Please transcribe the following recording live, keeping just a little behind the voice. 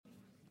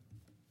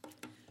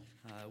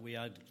We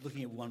are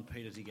looking at 1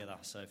 Peter together.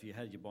 So if you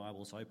had your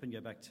Bibles open,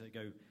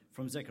 go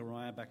from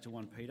Zechariah back to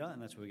 1 Peter,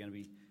 and that's where we're going to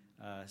be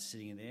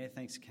sitting in there.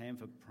 Thanks, Cam,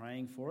 for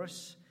praying for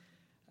us.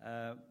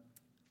 I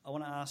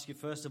want to ask you,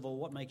 first of all,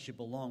 what makes you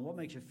belong? What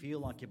makes you feel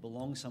like you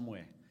belong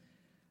somewhere?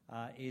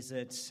 Is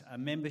it a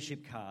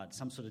membership card,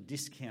 some sort of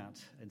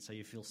discount, and so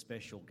you feel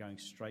special going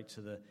straight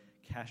to the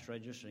cash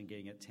register and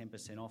getting it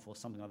 10% off or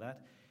something like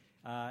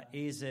that?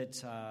 Is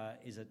it a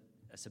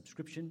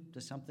subscription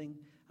to something?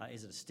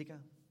 Is it a sticker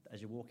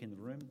as you walk in the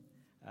room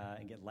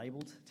and get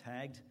labelled,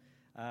 tagged?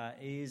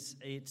 Is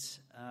it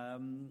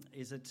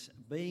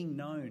being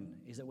known?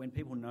 Is it when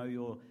people know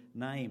your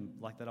name,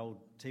 like that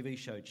old TV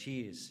show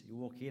Cheers? You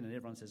walk in and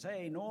everyone says,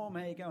 "Hey, Norm,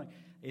 how you going?"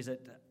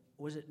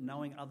 Was it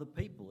knowing other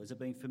people? Is it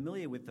being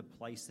familiar with the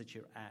place that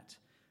you're at,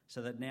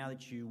 so that now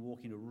that you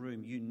walk into a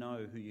room, you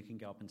know who you can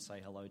go up and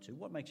say hello to?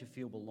 What makes you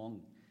feel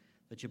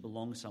that you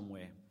belong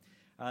somewhere?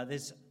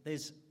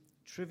 There's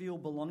trivial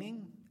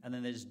belonging, and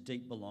then there's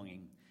deep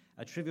belonging.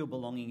 A trivial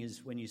belonging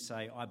is when you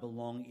say, "I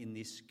belong in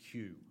this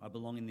queue. I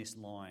belong in this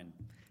line."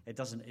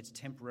 It's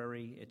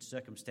temporary, it's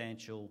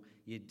circumstantial.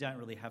 You don't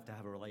really have to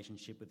have a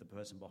relationship with the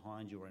person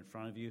behind you or in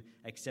front of you,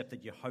 except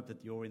that you hope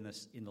that you're in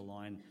the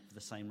line for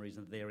the same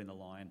reason that they're in the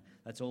line.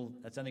 That's all.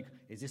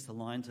 Is this the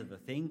line to the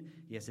thing?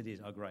 Yes, it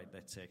is. Oh, great.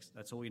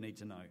 That's all you need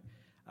to know.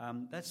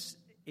 That's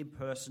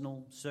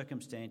impersonal,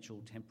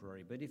 circumstantial,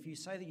 temporary. But if you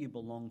say that you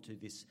belong to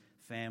this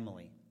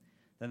family,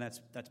 then that's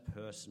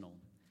personal,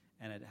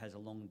 and it has a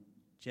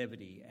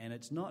longevity, and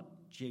it's not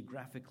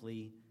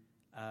geographically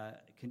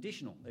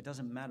conditional. It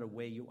doesn't matter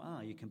where you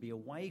are. You can be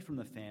away from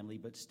the family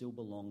but still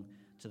belong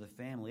to the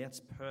family.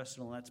 That's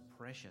personal, that's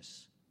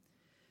precious.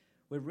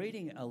 We're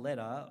reading a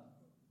letter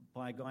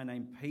by a guy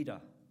named Peter.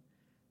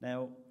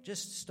 Now,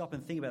 just stop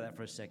and think about that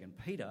for a second.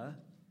 Peter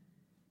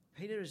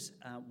is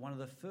one of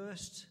the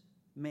first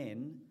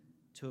men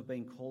to have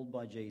been called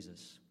by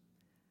Jesus.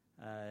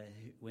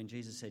 When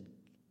Jesus said,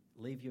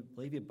 leave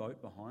your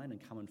boat behind and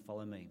come and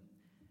follow me.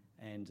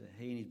 And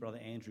he and his brother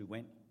Andrew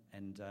went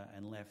and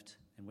left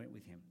and went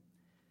with him.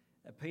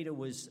 Peter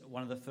was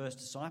one of the first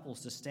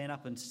disciples to stand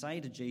up and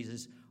say to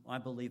Jesus, "I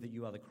believe that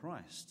you are the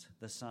Christ,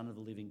 the Son of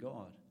the living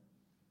God."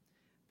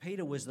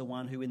 Peter was the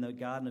one who in the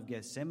Garden of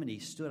Gethsemane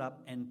stood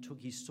up and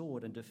took his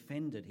sword and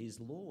defended his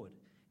Lord,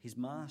 his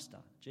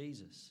Master,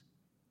 Jesus.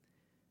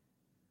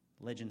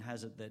 Legend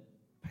has it that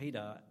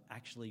Peter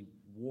actually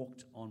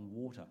walked on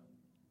water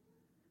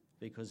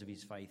because of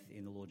his faith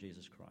in the Lord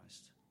Jesus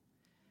Christ.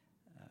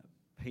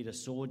 Peter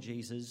saw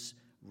Jesus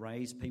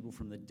raise people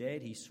from the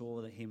dead. He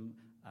saw him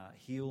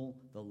heal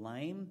the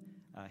lame,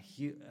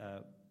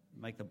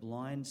 make the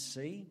blind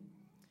see.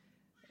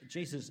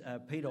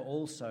 Peter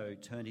also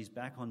turned his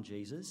back on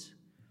Jesus,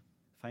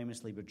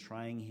 famously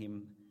betraying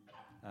him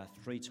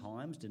 3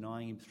 times,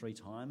 denying him 3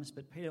 times.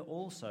 But Peter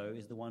also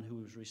is the one who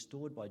was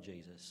restored by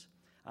Jesus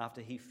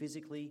after he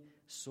physically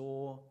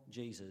saw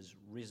Jesus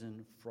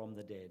risen from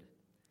the dead.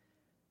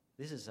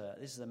 This is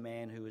a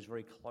man who was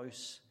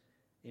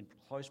in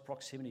close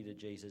proximity to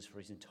Jesus for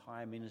his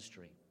entire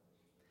ministry,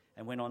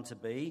 and went on to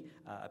be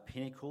a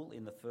pinnacle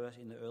in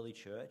the early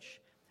church.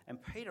 And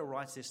Peter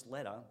writes this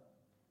letter,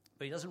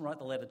 but he doesn't write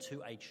the letter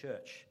to a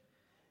church.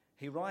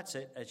 He writes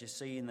it, as you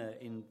see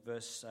in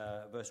verse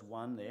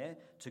 1 there,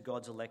 to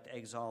God's elect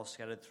exiles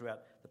scattered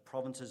throughout the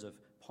provinces of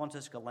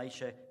Pontus,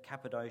 Galatia,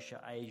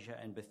 Cappadocia, Asia,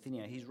 and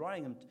Bithynia. He's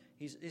writing them.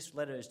 This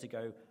letter is to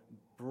go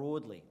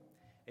broadly.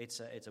 It's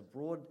a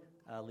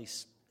broadly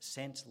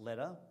sent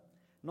letter,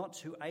 not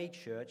to a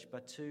church,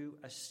 but to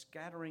a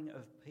scattering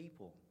of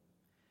people.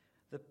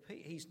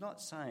 He's not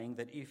saying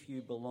that if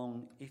you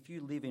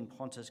live in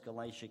Pontus,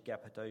 Galatia,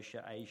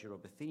 Cappadocia, Asia, or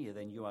Bithynia,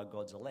 then you are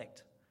God's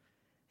elect.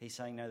 He's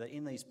saying, no, that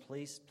in these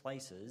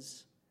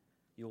places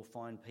you'll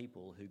find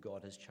people who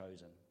God has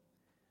chosen,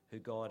 who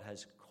God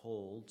has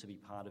called to be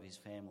part of his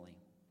family.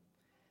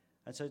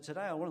 And so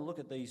today I want to look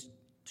at these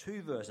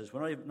 2 verses.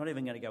 We're not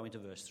even going to go into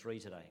verse 3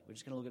 today. We're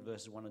just going to look at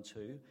verses 1 and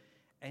 2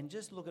 and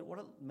just look at what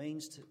it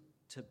means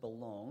to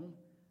belong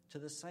to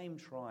the same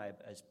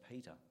tribe as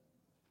Peter,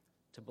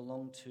 to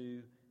belong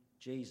to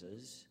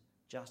Jesus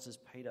just as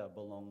Peter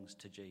belongs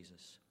to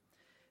Jesus.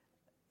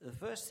 The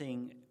first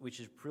thing, which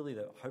is really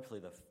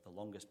hopefully the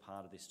longest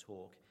part of this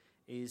talk,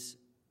 is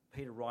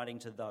Peter writing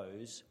to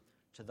those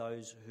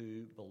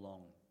who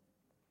belong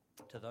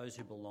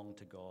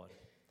to God.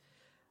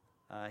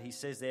 He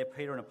says there,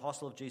 Peter, an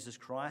apostle of Jesus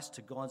Christ,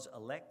 to God's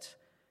elect.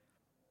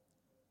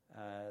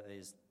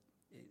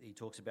 He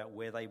talks about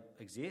where they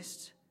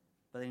exist.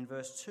 But in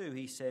verse 2,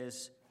 he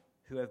says,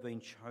 who have been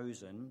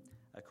chosen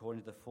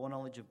according to the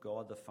foreknowledge of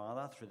God the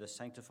Father through the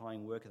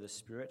sanctifying work of the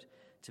Spirit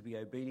to be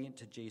obedient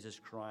to Jesus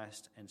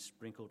Christ and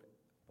sprinkled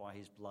by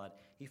his blood.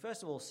 He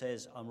first of all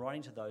says, I'm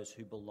writing to those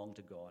who belong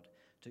to God.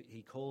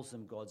 He calls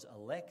them God's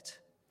elect.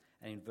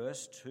 And in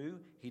verse 2,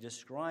 he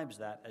describes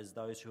that as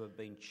those who have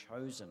been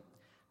chosen.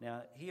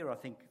 Now, here I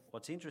think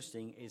what's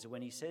interesting is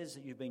when he says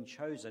that you've been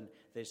chosen,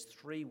 there's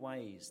 3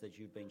 ways that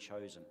you've been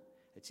chosen.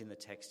 It's in the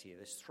text here.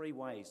 There's 3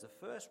 ways. The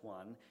first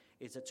one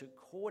is it's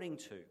according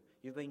to.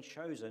 You've been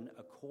chosen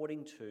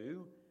according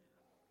to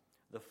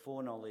the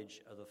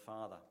foreknowledge of the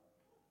Father.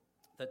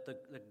 That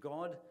the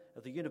God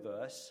of the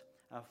universe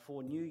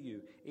foreknew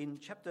you. In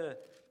chapter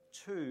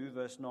 2,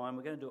 verse 9, I'm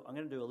going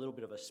to do a little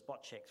bit of a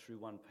spot check through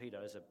 1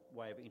 Peter as a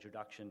way of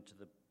introduction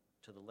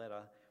to the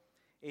letter.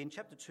 In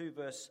chapter 2,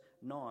 verse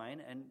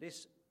 9, and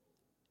this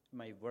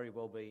may very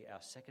well be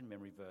our second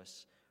memory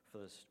verse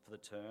for the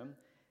term,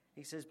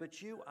 he says,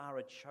 "But you are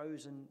a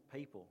chosen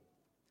people,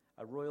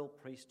 a royal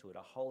priesthood,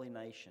 a holy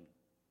nation,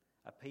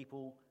 a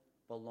people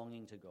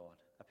belonging to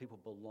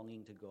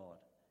God,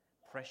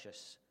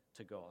 precious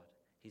to God,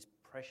 his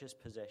precious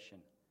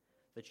possession,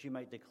 that you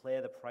may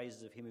declare the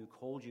praises of him who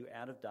called you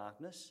out of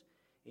darkness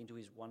into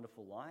his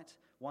wonderful light.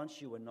 Once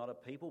you were not a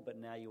people, but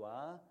now you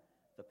are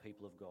the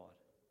people of God.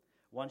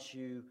 Once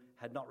you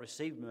had not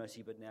received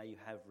mercy, but now you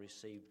have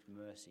received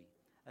mercy."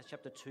 That's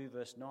chapter 2,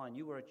 verse 9.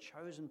 You were a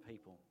chosen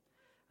people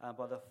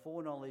by the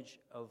foreknowledge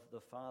of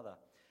the Father.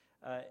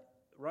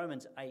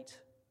 Romans 8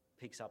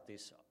 picks up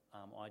this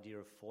idea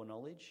of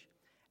foreknowledge,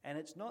 and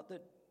it's not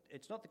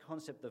the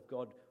concept of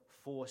God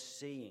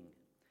foreseeing.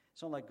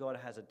 It's not like God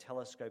has a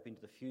telescope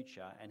into the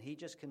future and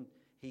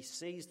he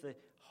sees the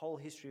whole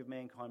history of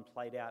mankind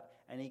played out,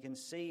 and he can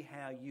see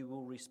how you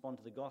will respond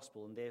to the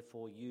gospel, and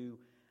therefore you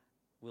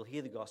will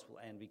hear the gospel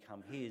and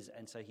become his,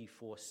 and so he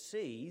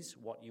foresees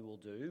what you will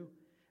do,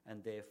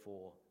 and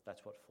therefore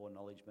that's what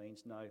foreknowledge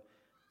means. No,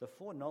 the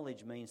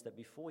foreknowledge means that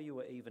before you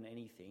were even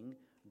anything,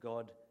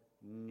 God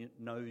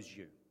knows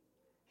you.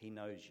 He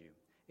knows you.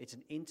 It's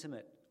an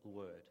intimate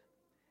word.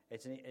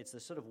 It's the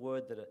sort of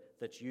word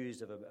that's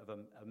used of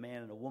a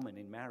man and a woman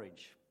in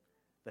marriage,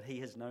 that he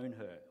has known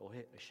her or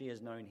she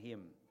has known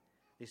him,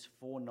 this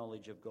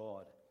foreknowledge of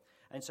God.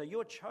 And so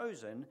you're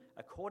chosen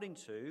according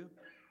to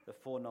the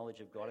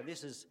foreknowledge of God. And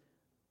this is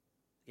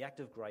the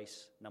act of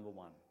grace number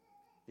one.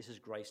 This is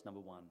grace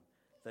number one,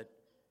 that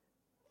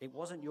it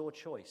wasn't your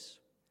choice.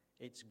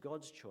 It's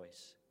God's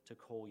choice to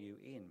call you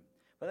in.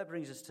 But that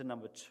brings us to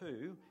number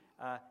two,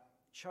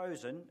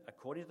 chosen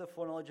according to the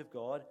foreknowledge of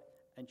God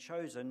and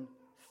chosen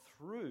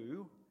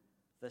through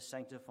the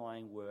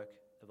sanctifying work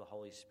of the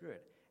Holy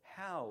Spirit.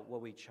 How were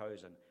we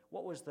chosen?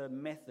 What was the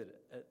method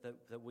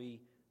that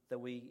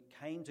we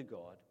came to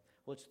God?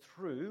 Well, it's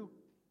through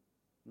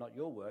not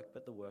your work,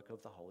 but the work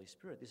of the Holy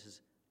Spirit. This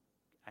is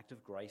act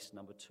of grace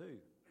number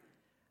two.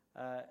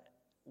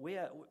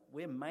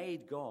 We're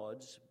made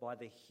God's by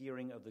the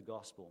hearing of the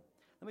gospel.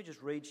 Let me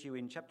just read to you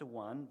in chapter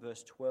 1,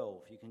 verse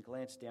 12. You can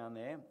glance down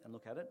there and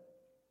look at it.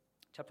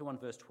 Chapter 1,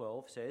 verse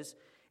 12 says,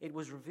 "It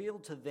was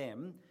revealed to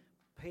them."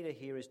 Peter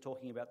here is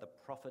talking about the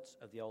prophets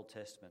of the Old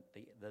Testament.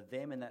 The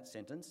them in that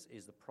sentence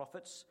is the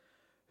prophets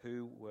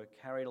who were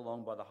carried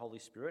along by the Holy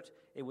Spirit.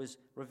 It was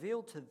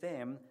revealed to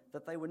them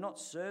that they were not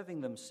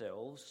serving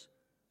themselves,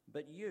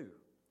 but you,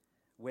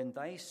 when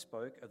they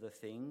spoke of the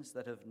things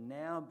that have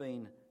now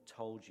been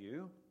told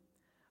you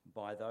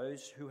by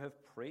those who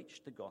have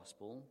preached the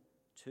gospel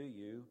to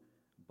you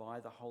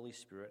by the Holy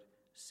Spirit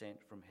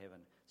sent from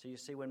heaven. So you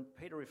see, when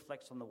Peter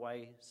reflects on the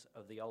ways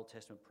of the Old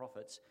Testament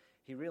prophets,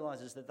 he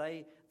realizes that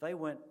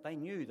they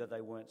knew that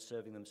they weren't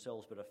serving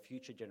themselves, but a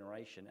future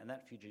generation, and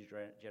that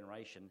future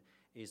generation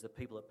is the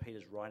people that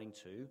Peter's writing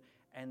to,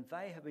 and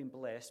they have been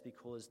blessed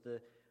because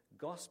the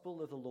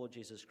gospel of the Lord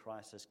Jesus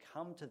Christ has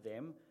come to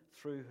them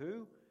through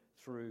who?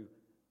 Through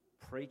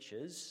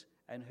preachers.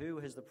 And who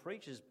has the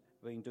preachers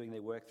been doing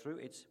their work through?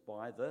 It's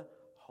by the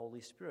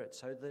Holy Spirit.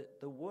 So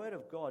the word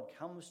of God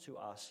comes to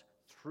us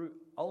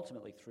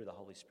ultimately through the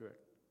Holy Spirit.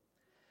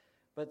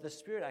 But the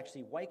Spirit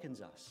actually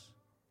wakens us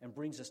and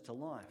brings us to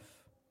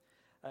life.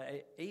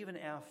 Even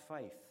our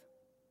faith,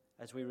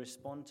 as we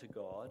respond to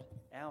God,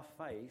 our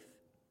faith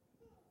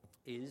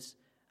is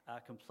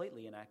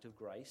completely an act of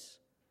grace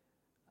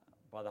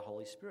by the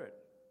Holy Spirit.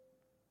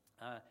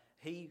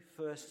 He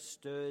first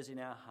stirs in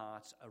our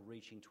hearts a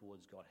reaching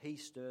towards God. He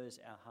stirs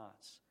our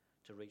hearts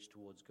to reach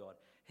towards God.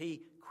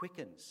 He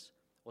quickens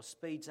or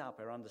speeds up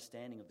our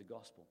understanding of the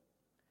gospel,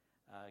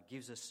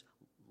 gives us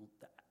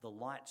the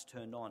lights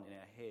turned on in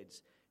our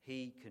heads.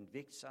 He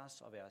convicts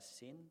us of our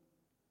sin,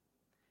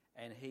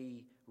 and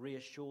he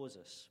reassures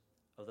us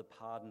of the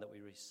pardon that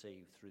we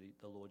receive through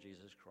the Lord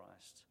Jesus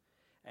Christ.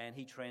 And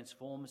he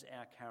transforms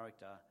our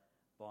character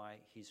by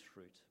his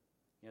fruit.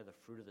 You know, the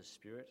fruit of the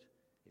Spirit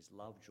is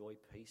love, joy,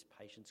 peace,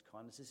 patience,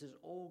 kindness. This is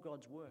all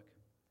God's work.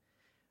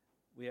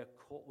 We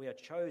are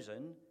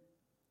chosen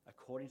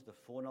according to the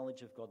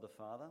foreknowledge of God the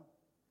Father,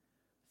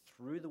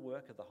 through the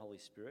work of the Holy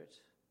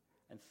Spirit,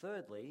 and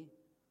thirdly,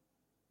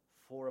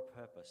 for a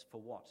purpose.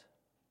 For what?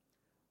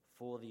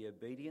 For the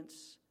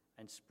obedience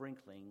and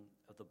sprinkling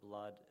of the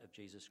blood of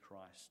Jesus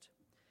Christ.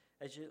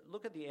 As you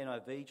look at the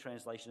NIV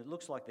translation, it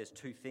looks like there's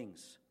two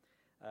things.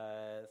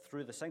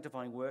 Through the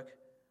sanctifying work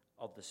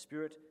of the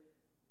Spirit,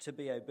 to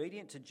be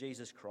obedient to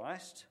Jesus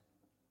Christ,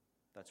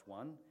 that's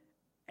one,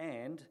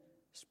 and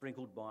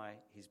sprinkled by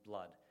his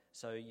blood.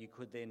 So you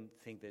could then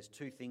think there's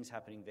two things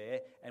happening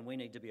there, and we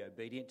need to be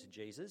obedient to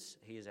Jesus.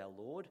 He is our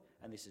Lord,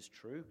 and this is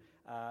true.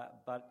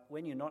 But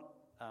when you're not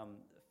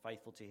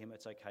faithful to him,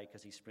 it's okay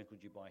because he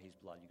sprinkled you by his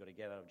blood. You've got a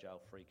get out of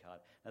jail free card.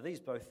 Now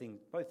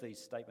both these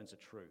statements are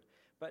true.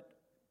 But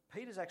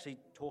Peter's actually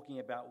talking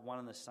about one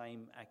and the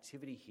same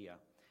activity here.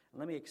 And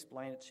let me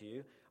explain it to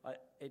you.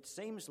 It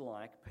seems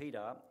like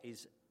Peter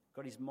is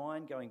got his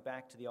mind going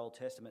back to the Old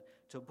Testament,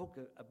 to a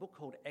book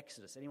called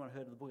Exodus. Anyone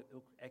heard of the book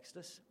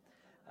Exodus?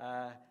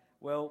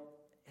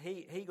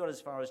 He got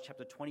as far as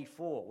chapter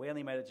 24. We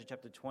only made it to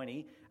chapter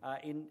 20.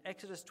 In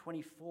Exodus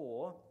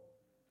 24,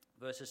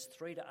 verses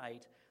 3 to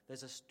 8,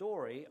 there's a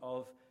story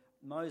of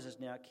Moses.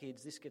 Now,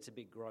 kids, this gets a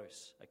bit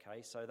gross,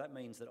 okay? So that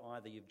means that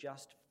either you've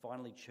just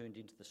finally tuned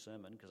into the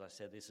sermon, because I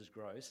said this is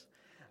gross,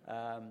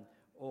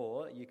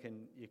 or you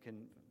can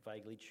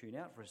vaguely tune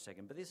out for a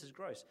second. But this is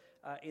gross.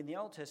 In the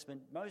Old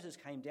Testament, Moses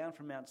came down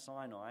from Mount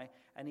Sinai,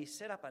 and he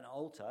set up an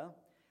altar,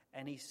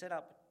 and he set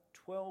up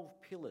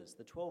 12 pillars.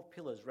 The 12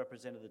 pillars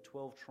represented the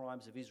 12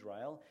 tribes of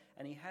Israel,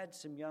 and he had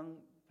some young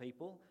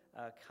people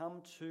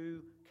come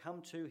to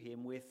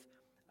him with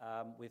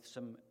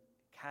some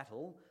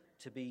cattle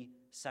to be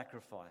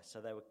sacrificed.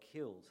 So they were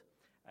killed.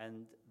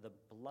 And the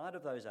blood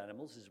of those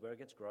animals, this is where it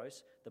gets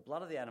gross, the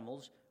blood of the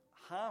animals,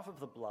 half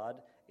of the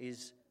blood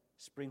is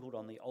sprinkled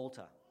on the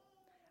altar.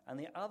 And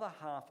the other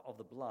half of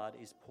the blood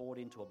is poured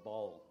into a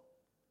bowl.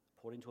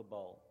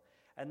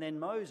 And then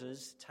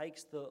Moses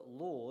takes the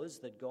laws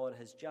that God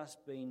has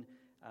just been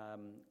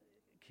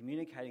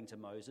communicating to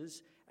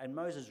Moses, and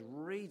Moses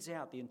reads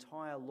out the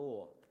entire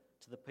law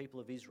to the people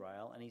of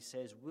Israel, and he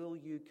says, "Will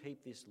you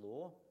keep this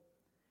law?"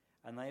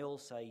 And they all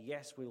say,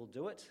 "Yes, we will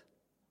do it."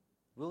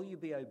 "Will you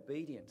be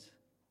obedient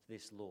to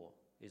this law?"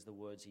 is the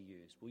words he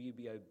used. "Will you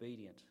be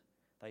obedient?"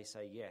 They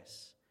say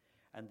yes.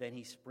 And then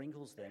he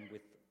sprinkles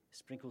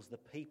the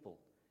people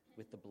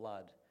with the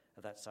blood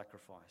of that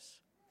sacrifice.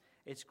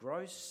 It's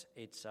gross,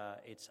 it's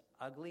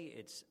ugly,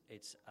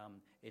 it's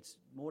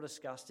more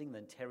disgusting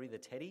than Terry the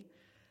Teddy.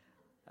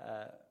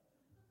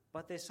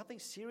 But there's something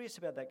serious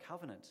about that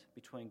covenant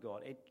between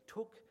God.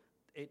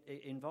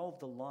 It involved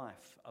the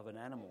life of an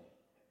animal.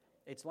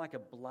 It's like a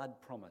blood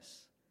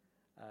promise,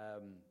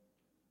 an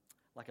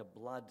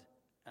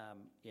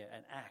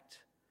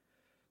act.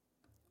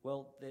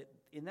 Well,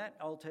 in that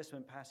Old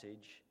Testament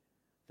passage,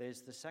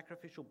 there's the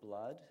sacrificial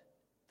blood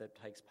that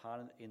takes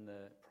part in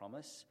the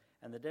promise,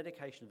 and the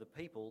dedication of the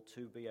people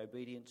to be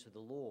obedient to the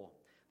law.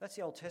 That's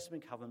the Old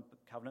Testament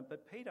covenant,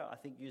 but Peter, I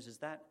think, uses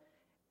that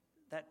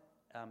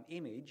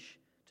image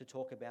to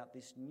talk about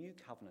this new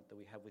covenant that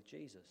we have with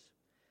Jesus.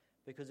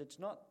 Because it's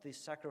not the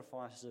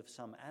sacrifices of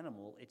some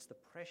animal, it's the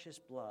precious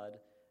blood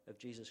of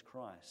Jesus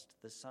Christ,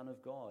 the Son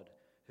of God,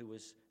 who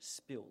was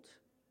spilt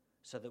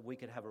so that we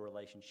could have a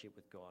relationship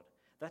with God.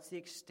 That's the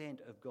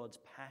extent of God's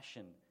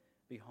passion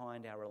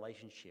behind our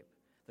relationship,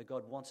 that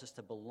God wants us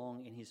to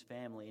belong in his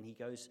family, and he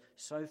goes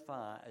so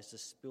far as to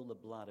spill the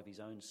blood of his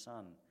own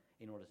Son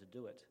in order to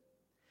do it.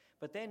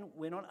 But then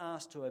we're not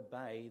asked to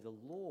obey the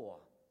law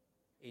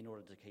in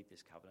order to keep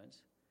this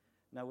covenant.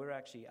 No, we're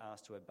actually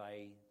asked to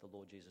obey the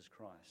Lord Jesus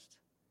Christ,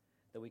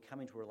 that we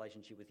come into a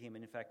relationship with him.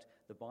 And in fact,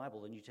 the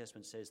Bible, the New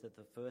Testament, says that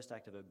the first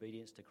act of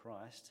obedience to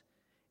Christ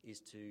is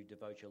to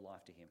devote your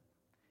life to him,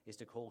 is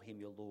to call him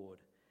your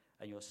Lord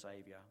and your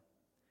Saviour.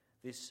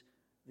 This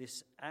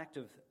act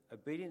of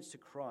obedience to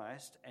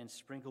Christ and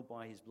sprinkled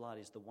by his blood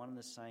is the one and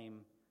the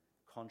same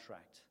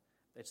contract.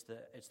 It's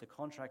the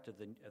contract of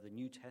the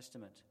New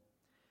Testament.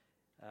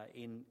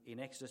 In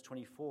Exodus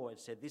 24, it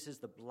said, "This is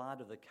the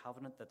blood of the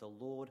covenant that the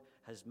Lord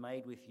has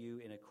made with you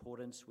in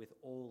accordance with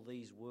all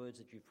these words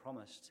that you've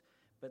promised."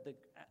 But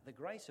the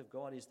grace of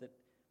God is that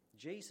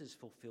Jesus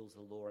fulfills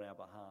the law on our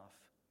behalf,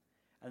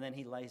 and then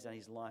he lays down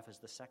his life as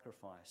the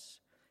sacrifice.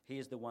 He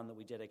is the one that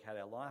we dedicate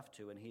our life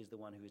to, and he is the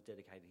one who has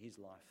dedicated his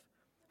life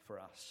for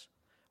us.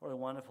 What a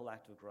wonderful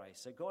act of grace.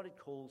 So God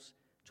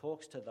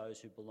talks to those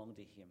who belong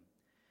to him.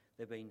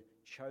 They've been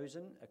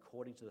chosen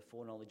according to the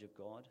foreknowledge of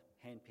God,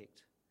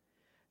 handpicked.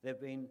 They've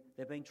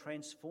been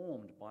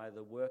transformed by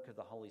the work of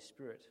the Holy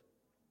Spirit.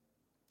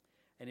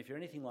 And if you're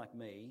anything like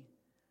me,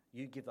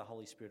 you give the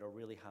Holy Spirit a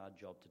really hard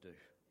job to do.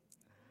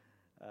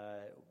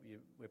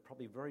 We're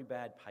probably very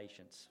bad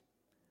patients.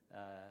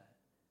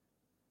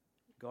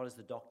 God is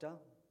the doctor,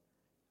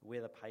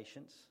 we're the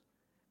patients,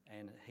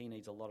 and he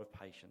needs a lot of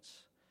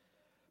patience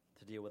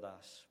to deal with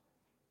us.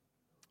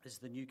 This is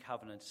the new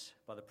covenant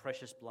by the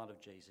precious blood of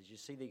Jesus. You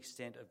see the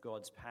extent of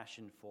God's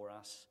passion for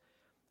us.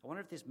 I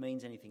wonder if this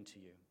means anything to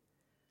you.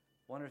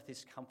 I wonder if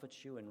this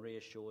comforts you and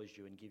reassures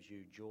you and gives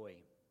you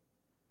joy.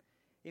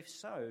 If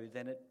so,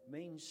 then it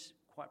means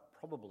quite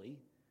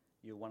probably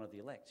you're one of the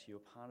elect. You're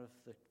part of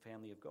the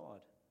family of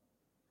God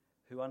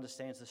who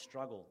understands the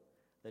struggle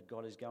that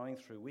God is going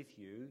through with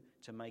you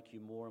to make you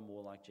more and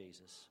more like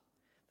Jesus.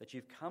 That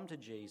you've come to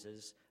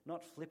Jesus,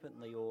 not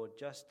flippantly or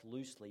just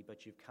loosely,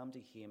 but you've come to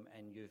him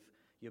and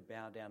you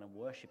bow down and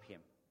worship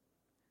him.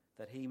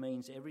 That he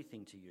means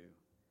everything to you.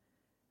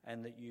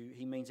 And that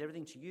he means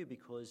everything to you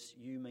because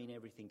you mean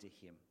everything to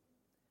him.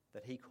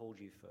 That he called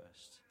you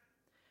first.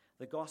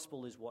 The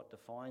gospel is what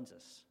defines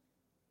us.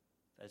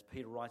 As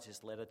Peter writes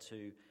this letter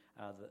to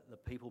the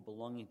people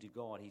belonging to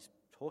God, he's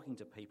talking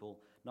to people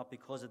not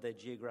because of their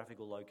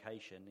geographical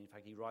location. In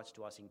fact, he writes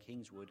to us in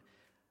Kingswood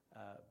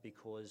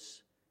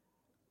because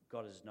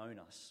God has known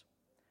us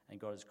and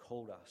God has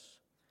called us,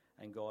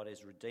 and God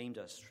has redeemed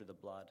us through the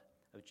blood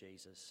of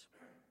Jesus.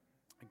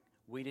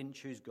 We didn't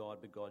choose God,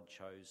 but God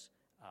chose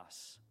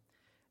us.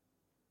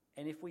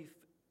 And if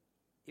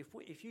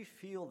you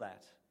feel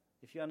that,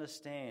 if you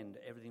understand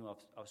everything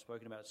I've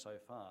spoken about so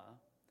far,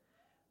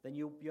 then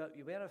you'll be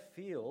able to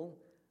feel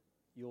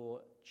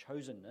your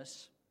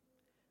chosenness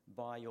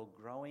by your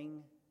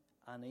growing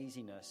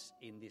uneasiness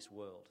in this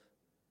world,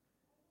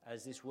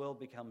 as this world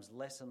becomes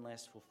less and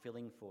less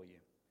fulfilling for you.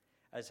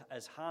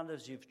 As hard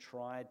as you've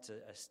tried to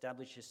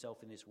establish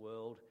yourself in this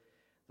world,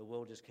 the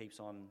world just keeps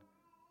on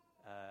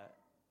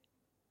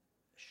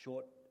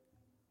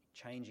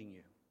short-changing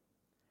you.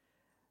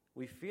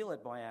 We feel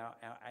it by our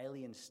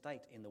alien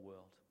state in the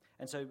world.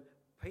 And so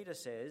Peter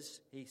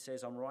says,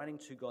 I'm writing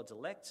to God's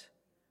elect,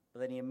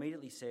 but then he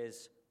immediately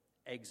says,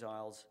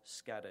 exiles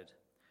scattered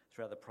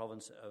throughout the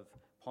province of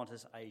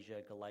Pontus,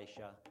 Asia,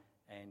 Galatia,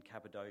 and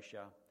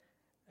Cappadocia,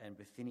 and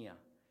Bithynia.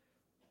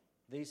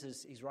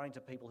 He's writing to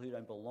people who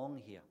don't belong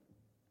here.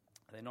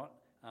 They're not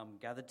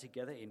gathered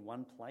together in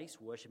one place,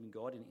 worshipping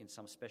God in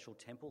some special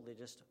temple. They're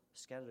just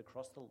scattered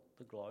across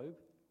the globe.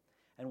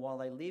 And while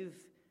they live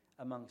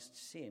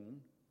amongst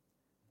sin,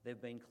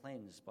 they've been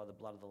cleansed by the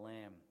blood of the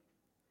Lamb.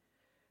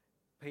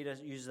 Peter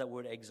uses that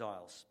word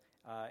exiles.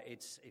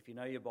 If you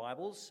know your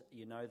Bibles,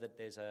 you know that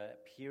there's a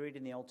period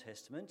in the Old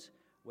Testament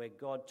where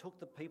God took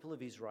the people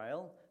of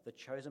Israel, the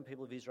chosen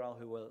people of Israel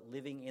who were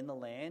living in the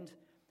land,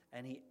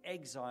 and he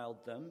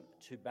exiled them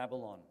to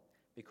Babylon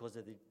because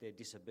of their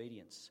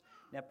disobedience.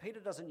 Now,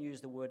 Peter doesn't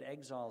use the word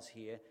exiles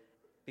here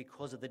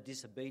because of the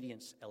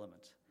disobedience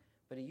element,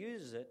 but he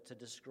uses it to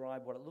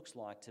describe what it looks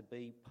like to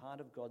be part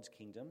of God's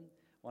kingdom,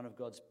 one of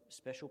God's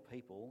special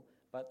people,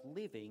 but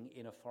living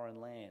in a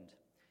foreign land.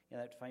 You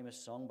know that famous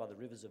song, By the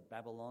Rivers of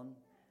Babylon?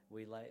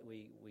 We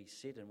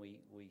sit and we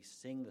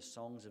sing the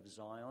songs of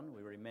Zion.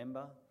 We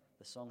remember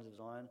the songs of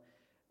Zion.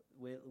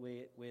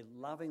 We're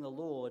loving the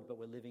Lord, but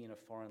we're living in a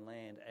foreign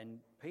land. And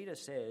Peter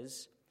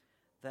says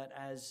that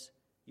as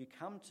you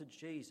come to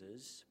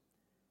Jesus,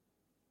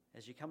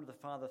 as you come to the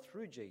Father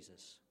through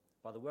Jesus,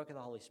 by the work of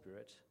the Holy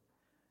Spirit,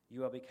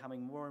 you are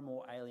becoming more and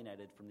more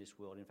alienated from this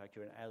world. In fact,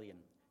 you're an alien.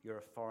 You're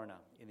a foreigner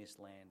in this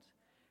land.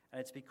 And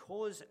it's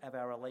because of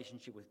our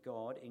relationship with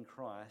God in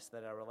Christ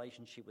that our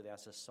relationship with our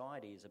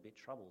society is a bit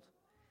troubled,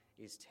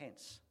 is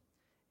tense,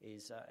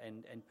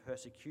 and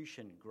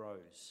persecution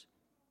grows.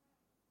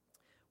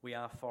 We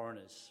are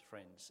foreigners,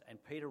 friends,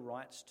 and Peter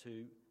writes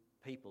to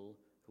people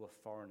who are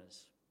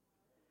foreigners.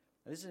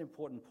 Now, this is an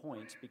important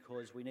point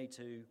because we need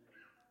to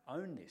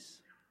own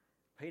this.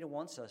 Peter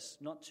wants us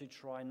not to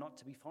try not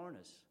to be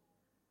foreigners.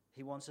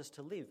 He wants us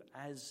to live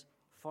as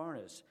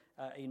foreigners.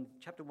 In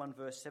chapter 1,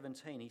 verse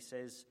 17, he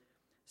says,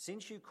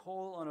 "Since you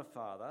call on a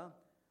Father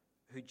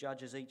who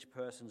judges each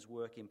person's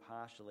work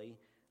impartially,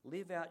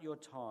 live out your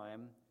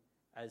time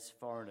as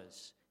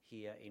foreigners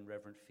here in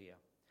reverent fear."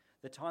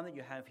 The time that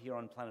you have here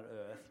on planet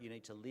Earth, you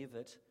need to live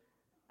it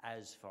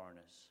as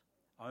foreigners.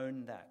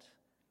 Own that.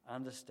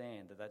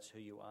 Understand that that's who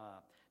you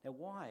are. Now,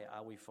 why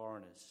are we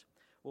foreigners?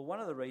 Well, one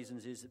of the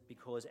reasons is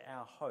because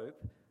our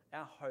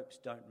hopes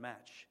don't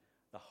match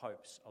the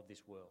hopes of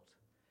this world.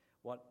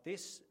 What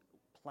this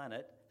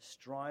planet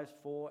strives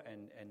for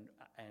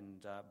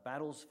and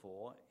battles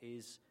for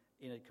is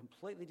in a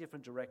completely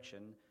different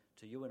direction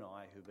to you and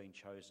I who've been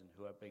chosen,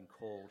 who have been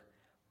called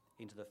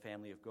into the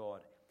family of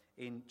God.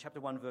 In chapter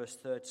 1, verse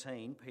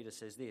 13, Peter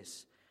says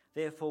this,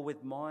 "Therefore,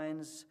 with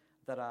minds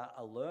that are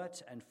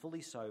alert and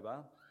fully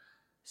sober,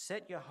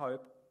 set your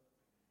hope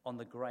on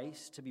the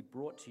grace to be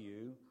brought to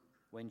you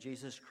when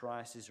Jesus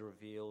Christ is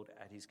revealed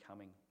at his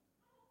coming."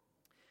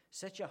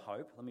 Set your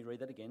hope, let me read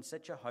that again,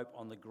 set your hope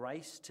on the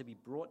grace to be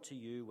brought to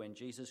you when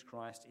Jesus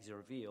Christ is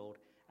revealed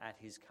at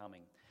his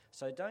coming.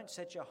 So don't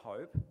set your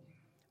hope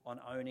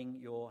on owning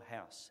your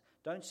house.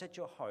 Don't set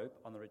your hope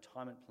on the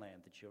retirement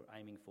plan that you're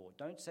aiming for.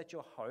 Don't set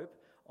your hope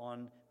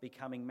on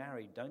becoming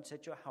married. Don't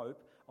set your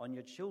hope on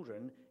your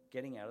children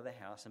getting out of the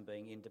house and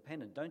being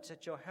independent. Don't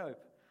set your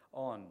hope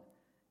on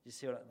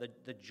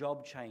the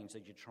job change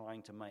that you're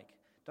trying to make.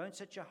 Don't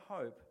set your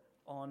hope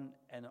on,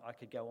 and I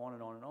could go on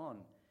and on and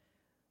on.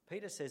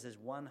 Peter says there's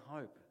one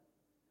hope.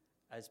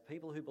 As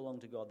people who belong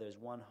to God, there's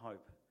one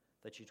hope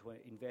that you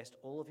invest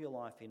all of your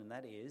life in, and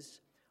that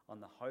is on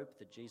the hope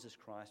that Jesus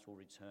Christ will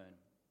return.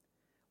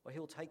 Well,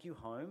 he'll take you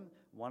home.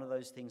 One of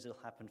those things will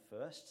happen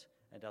first.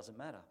 It doesn't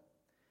matter.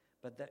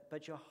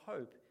 But your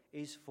hope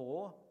is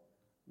for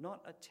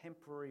not a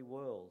temporary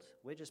world.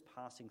 We're just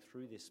passing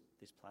through this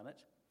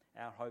planet.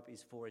 Our hope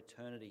is for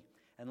eternity.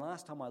 And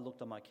last time I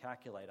looked on my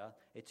calculator,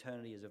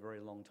 eternity is a very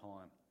long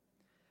time.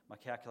 My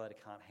calculator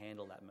can't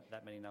handle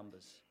that many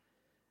numbers.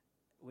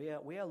 We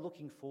are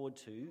looking forward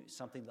to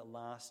something that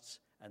lasts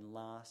and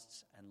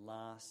lasts and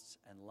lasts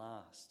and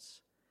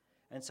lasts.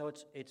 And so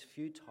it's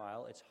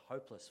futile, it's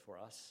hopeless for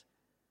us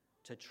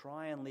to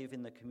try and live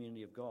in the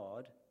community of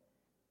God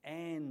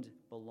and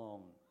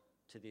belong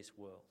to this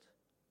world.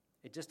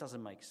 It just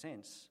doesn't make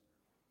sense.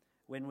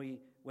 When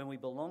we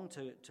belong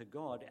to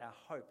God, our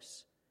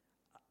hopes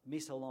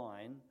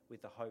misalign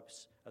with the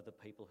hopes of the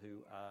people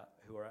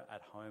who are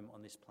at home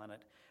on this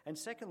planet. And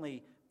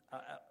secondly,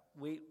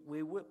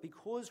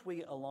 because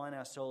we align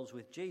ourselves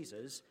with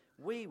Jesus,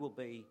 we will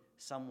be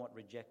somewhat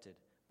rejected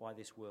by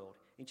this world.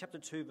 In chapter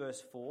 2,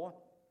 verse 4,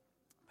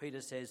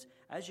 Peter says,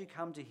 as you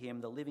come to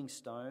him, the living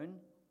stone,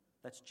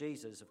 that's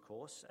Jesus, of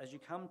course, as you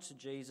come to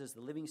Jesus,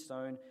 the living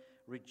stone,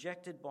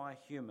 rejected by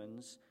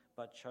humans,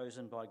 but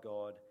chosen by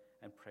God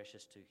and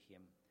precious to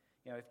him.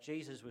 You know, if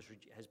Jesus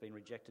has been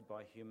rejected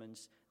by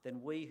humans,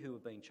 then we who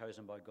have been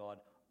chosen by God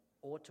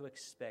ought to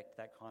expect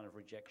that kind of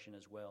rejection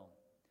as well.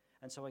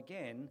 And so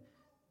again,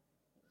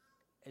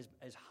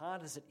 as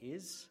hard as it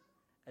is,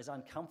 as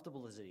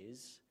uncomfortable as it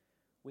is,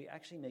 we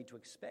actually need to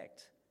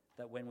expect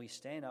that when we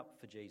stand up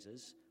for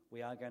Jesus,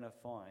 we are going to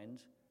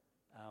find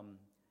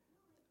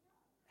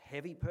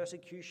heavy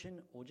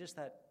persecution, or just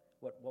that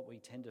what we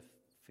tend to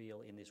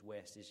feel in this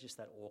West is just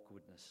that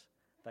awkwardness,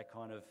 that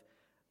kind of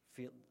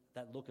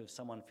that look of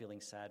someone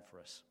feeling sad for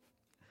us,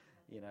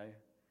 you know.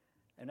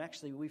 And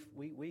actually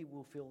we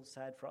will feel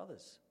sad for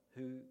others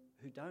who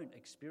don't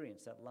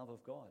experience that love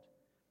of God,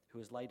 who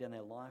has laid down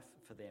their life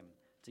for them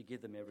to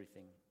give them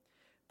everything.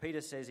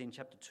 Peter says in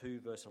chapter 2,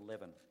 verse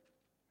 11,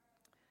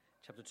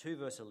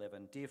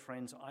 dear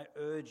friends, I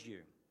urge you,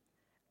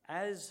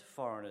 as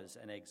foreigners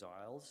and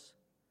exiles,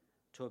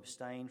 to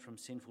abstain from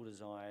sinful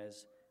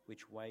desires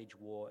which wage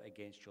war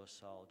against your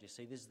soul. Do you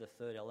see, this is the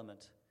third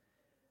element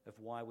of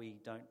why we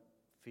don't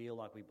feel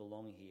like we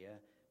belong here,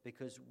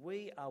 because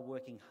we are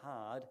working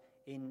hard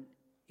in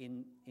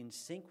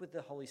sync with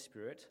the Holy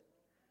Spirit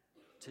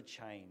to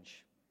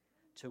change,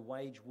 to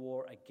wage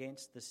war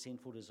against the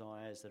sinful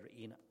desires that are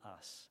in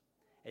us.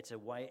 It's a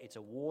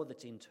war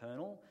that's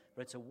internal,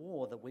 but it's a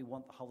war that we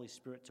want the Holy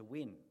Spirit to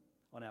win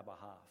on our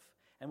behalf.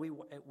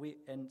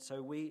 And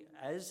so we,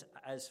 as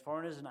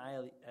foreigners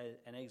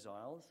and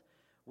exiles,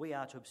 we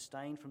are to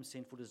abstain from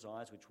sinful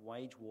desires which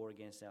wage war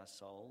against our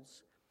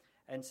souls.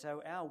 And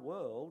so our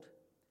world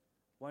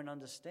won't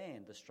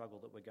understand the struggle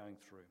that we're going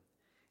through.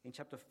 In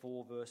chapter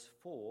 4, verse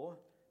 4,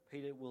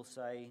 Peter will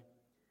say,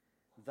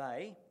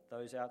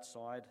 those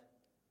outside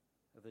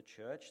of the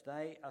church,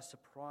 they are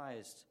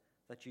surprised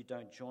that you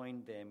don't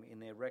join them in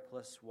their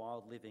reckless,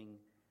 wild living,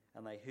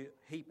 and they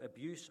heap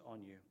abuse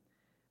on you.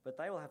 But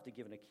they will have to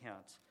give an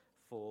account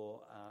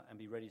and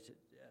be ready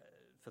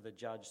for the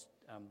judge,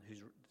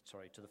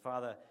 to the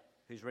Father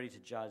who's ready to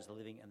judge the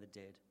living and the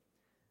dead.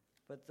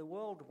 But the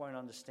world won't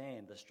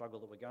understand the struggle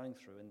that we're going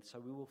through, and so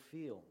we will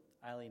feel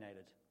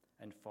alienated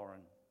and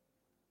foreign.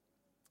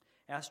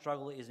 Our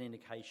struggle is an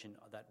indication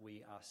that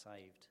we are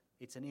saved.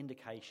 It's an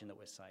indication that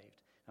we're saved.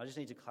 And I just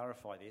need to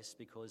clarify this,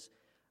 because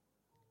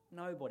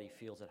nobody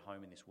feels at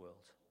home in this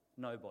world.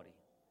 Nobody.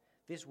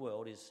 This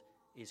world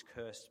is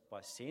cursed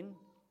by sin,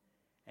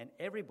 and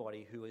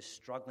everybody who is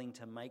struggling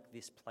to make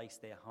this place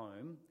their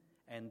home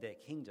and their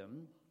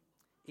kingdom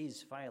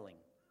is failing,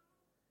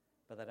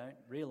 but they don't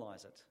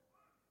realise it.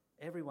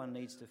 Everyone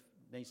needs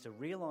to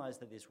realise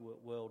that this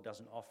world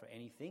doesn't offer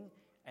anything,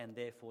 and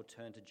therefore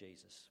turn to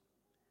Jesus,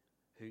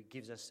 who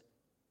gives us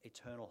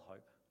eternal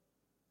hope.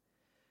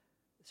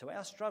 So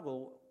our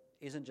struggle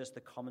isn't just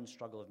the common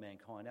struggle of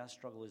mankind. Our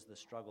struggle is the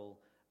struggle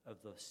of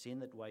the sin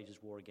that wages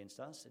war against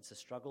us. It's a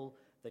struggle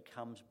that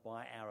comes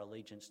by our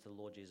allegiance to the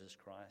Lord Jesus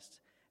Christ.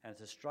 And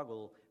it's a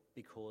struggle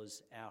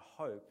because our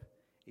hope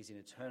is in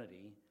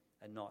eternity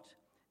and not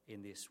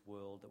in this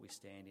world that we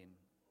stand in.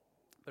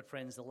 But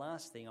friends, the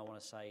last thing I want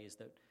to say is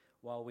that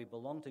while we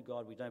belong to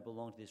God, we don't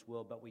belong to this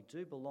world, but we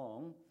do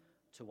belong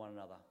to one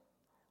another.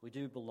 We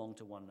do belong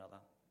to one another.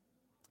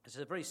 It's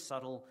a very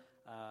subtle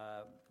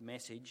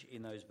message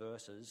in those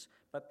verses,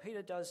 but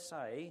Peter does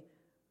say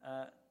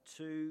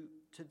to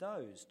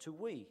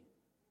we.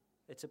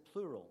 It's a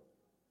plural,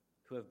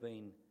 who have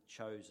been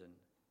chosen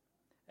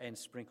and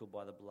sprinkled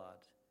by the blood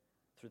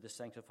through the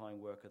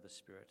sanctifying work of the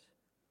Spirit.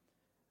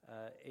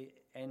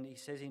 And he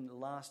says in the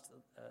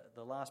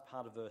last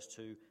part of verse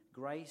 2,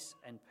 grace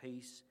and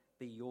peace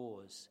be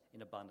yours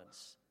in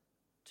abundance.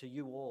 To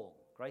you all.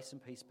 Grace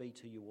and peace be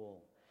to you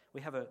all.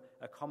 We have a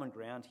common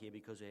ground here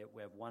because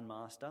we have one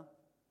master,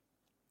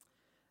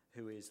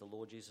 who is the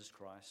Lord Jesus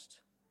Christ.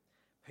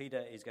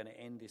 Peter is going to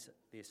end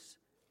this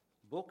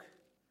book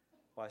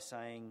by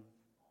saying,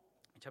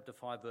 in chapter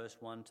 5, verse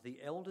 1, to the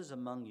elders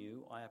among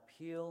you I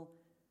appeal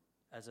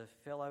as a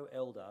fellow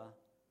elder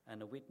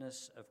and a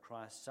witness of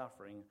Christ's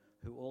suffering,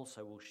 who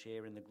also will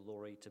share in the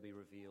glory to be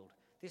revealed.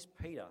 This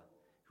Peter,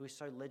 who is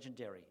so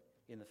legendary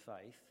in the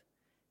faith,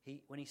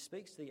 when he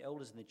speaks to the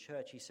elders in the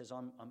church, he says,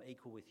 I'm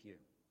equal with you.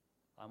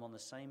 I'm on the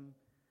same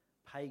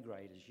pay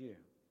grade as you.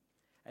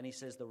 And he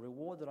says, the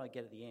reward that I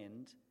get at the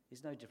end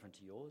is no different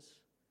to yours.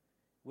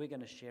 We're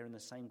going to share in the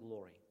same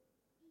glory.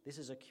 This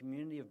is a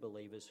community of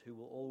believers who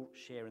will all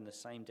share in the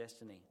same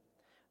destiny.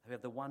 We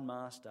have the one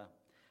master.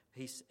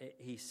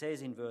 He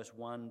says in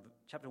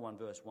chapter 1,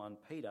 verse 1,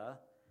 Peter,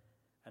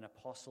 an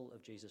apostle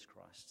of Jesus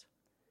Christ.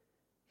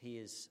 He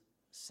is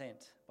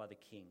sent by the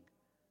King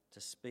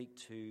to speak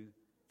to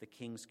the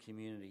King's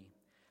community.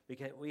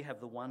 Because we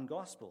have the one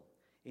gospel.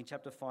 In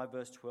chapter 5,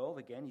 verse 12,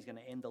 again, he's going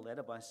to end the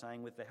letter by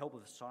saying, with the help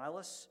of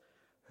Silas,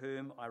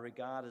 whom I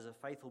regard as a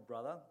faithful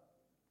brother,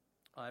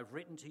 I have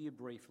written to you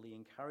briefly,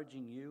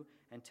 encouraging you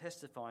and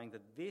testifying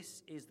that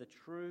this is the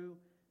true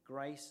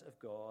grace of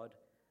God.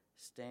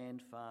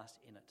 Stand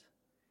fast in it.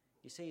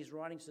 You see, he's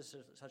writing to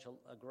such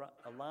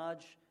a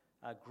large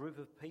group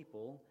of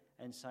people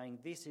and saying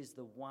this is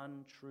the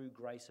one true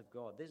grace of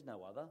God. There's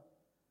no other.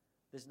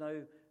 There's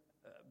no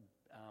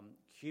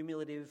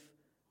cumulative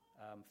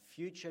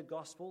future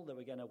gospel that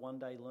we're going to one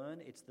day learn.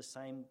 It's the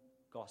same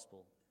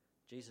gospel.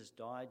 Jesus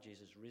died,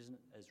 Jesus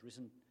has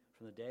risen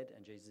from the dead,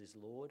 and Jesus is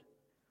Lord.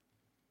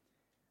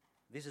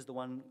 This is the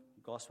one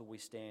gospel we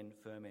stand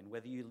firm in.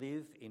 Whether you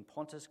live in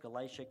Pontus,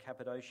 Galatia,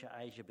 Cappadocia,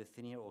 Asia,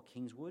 Bithynia, or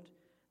Kingswood,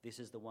 this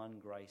is the one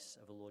grace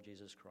of the Lord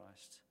Jesus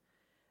Christ.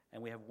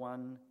 And we have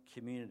one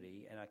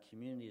community, and our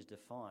community is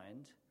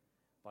defined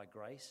by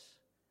grace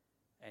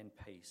and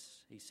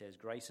peace. He says,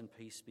 grace and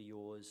peace be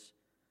yours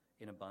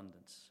in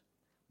abundance,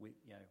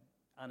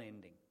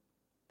 unending.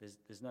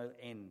 There's no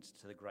end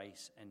to the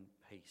grace and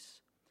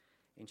peace.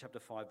 In chapter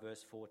 5,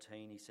 verse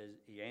 14, he says,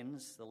 he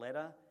ends the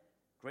letter,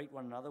 greet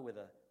one another with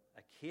a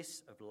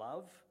kiss of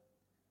love.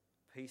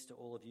 Peace to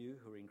all of you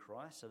who are in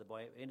Christ. So that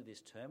by the end of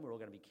this term, we're all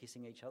going to be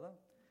kissing each other.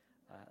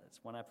 It's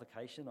one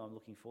application I'm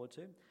looking forward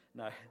to.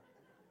 No,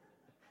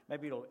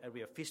 maybe it'll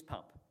be a fist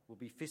pump. We'll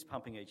be fist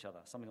pumping each other,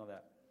 something like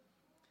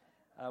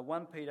that.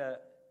 1 Peter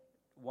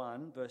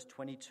 1, verse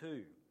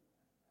 22.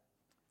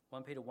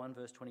 1 Peter 1,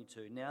 verse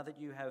 22. Now that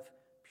you have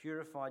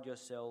purified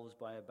yourselves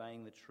by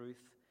obeying the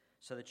truth,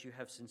 so that you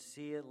have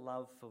sincere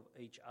love for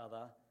each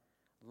other,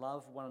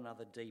 love one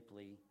another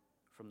deeply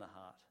from the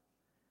heart.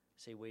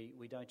 See,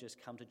 we don't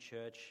just come to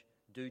church,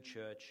 do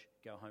church,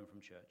 go home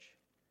from church.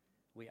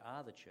 We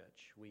are the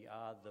church. We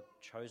are the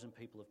chosen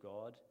people of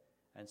God,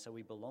 and so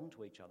we belong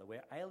to each other.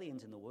 We're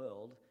aliens in the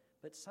world,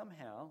 but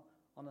somehow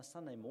on a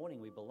Sunday morning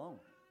we belong.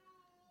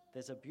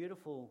 There's a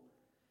beautiful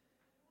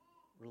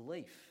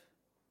relief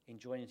in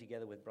joining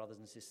together with brothers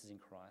and sisters in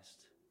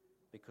Christ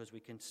because we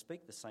can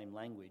speak the same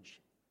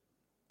language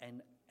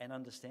and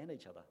understand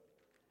each other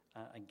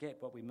and get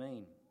what we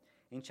mean.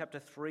 In chapter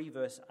 3,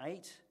 verse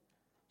 8,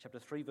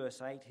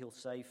 he'll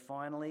say,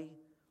 finally,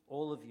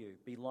 all of you,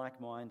 be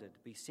like-minded,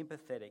 be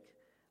sympathetic,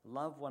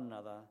 love one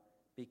another,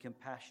 be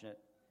compassionate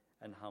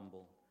and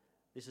humble.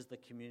 This is the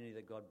community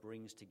that God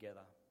brings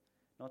together.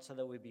 Not so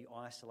that we be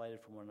isolated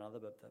from one another,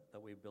 but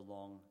that we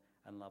belong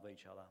and love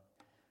each other.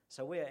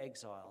 So we are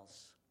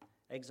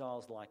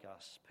exiles like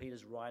us.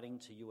 Peter's writing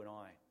to you and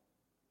I.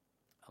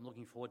 I'm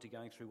looking forward to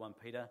going through 1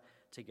 Peter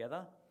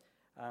together.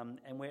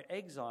 And we're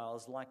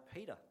exiles like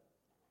Peter.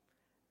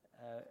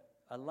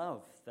 I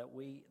love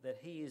that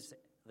he is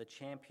the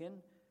champion,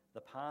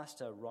 the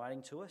pastor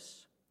writing to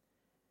us.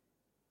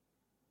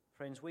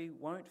 Friends, we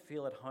won't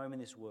feel at home in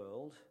this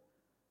world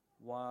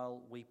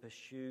while we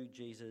pursue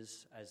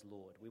Jesus as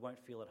Lord. We won't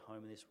feel at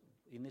home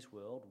in this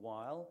world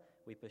while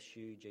we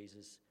pursue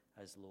Jesus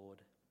as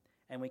Lord.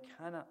 And we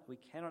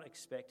cannot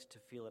expect to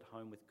feel at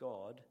home with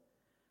God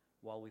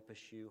while we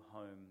pursue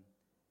home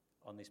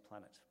on this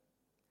planet.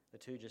 The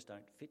two just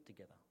don't fit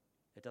together.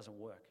 It doesn't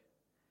work.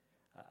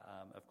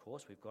 Of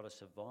course, we've got to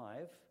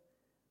survive.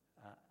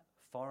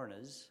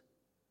 Foreigners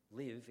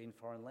live in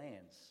foreign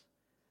lands.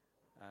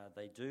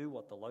 They do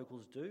what the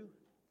locals do,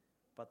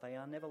 but they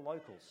are never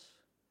locals.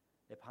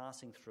 They're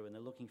passing through and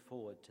they're looking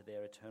forward to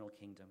their eternal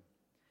kingdom.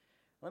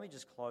 Let me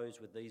just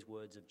close with these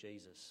words of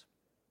Jesus.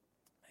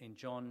 In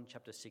John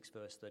chapter 6,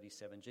 verse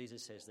 37,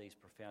 Jesus says these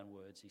profound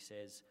words. He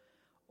says,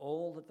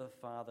 all that the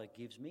Father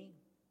gives me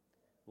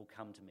will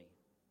come to me,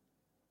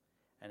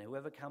 and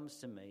whoever comes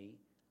to me,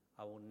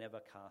 I will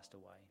never cast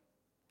away.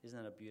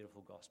 Isn't that a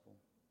beautiful gospel?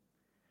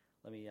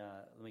 Let me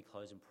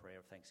close in prayer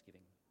of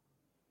thanksgiving.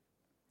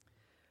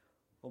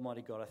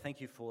 Almighty God, I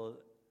thank you for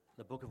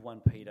the book of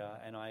 1 Peter,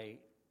 and I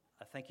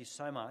thank you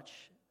so much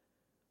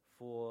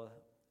for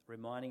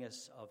reminding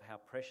us of how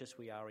precious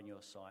we are in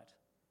your sight.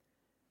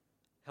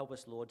 Help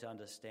us, Lord, to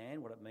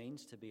understand what it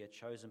means to be a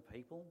chosen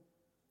people.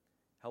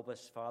 Help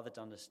us, Father,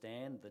 to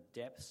understand the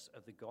depths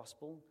of the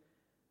gospel,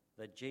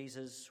 that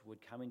Jesus would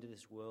come into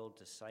this world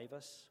to save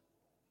us.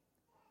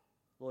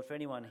 Lord, for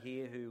anyone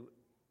here who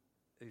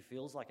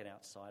feels like an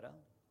outsider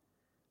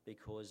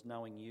because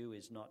knowing you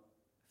is not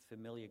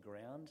familiar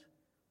ground,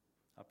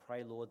 I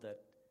pray, Lord, that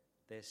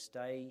their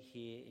stay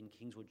here in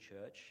Kingswood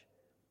Church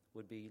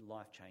would be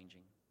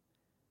life-changing.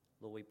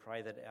 Lord, we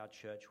pray that our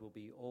church will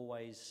be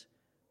always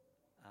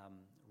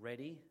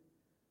ready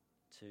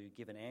to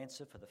give an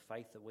answer for the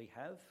faith that we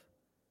have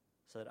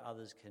so that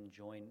others can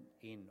join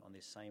in on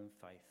this same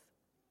faith.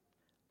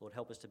 Lord,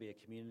 help us to be a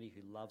community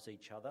who loves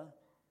each other,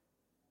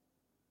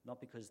 not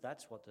because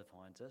that's what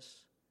defines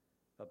us,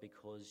 but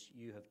because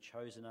you have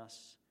chosen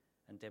us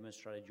and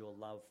demonstrated your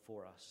love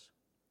for us.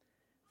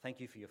 Thank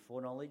you for your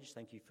foreknowledge.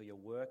 Thank you for your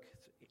work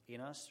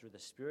in us through the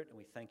Spirit, and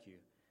we thank you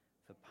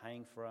for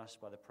paying for us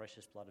by the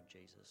precious blood of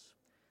Jesus.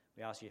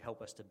 We ask you to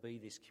help us to be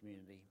this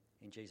community.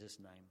 In Jesus'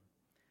 name,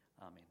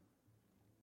 amen.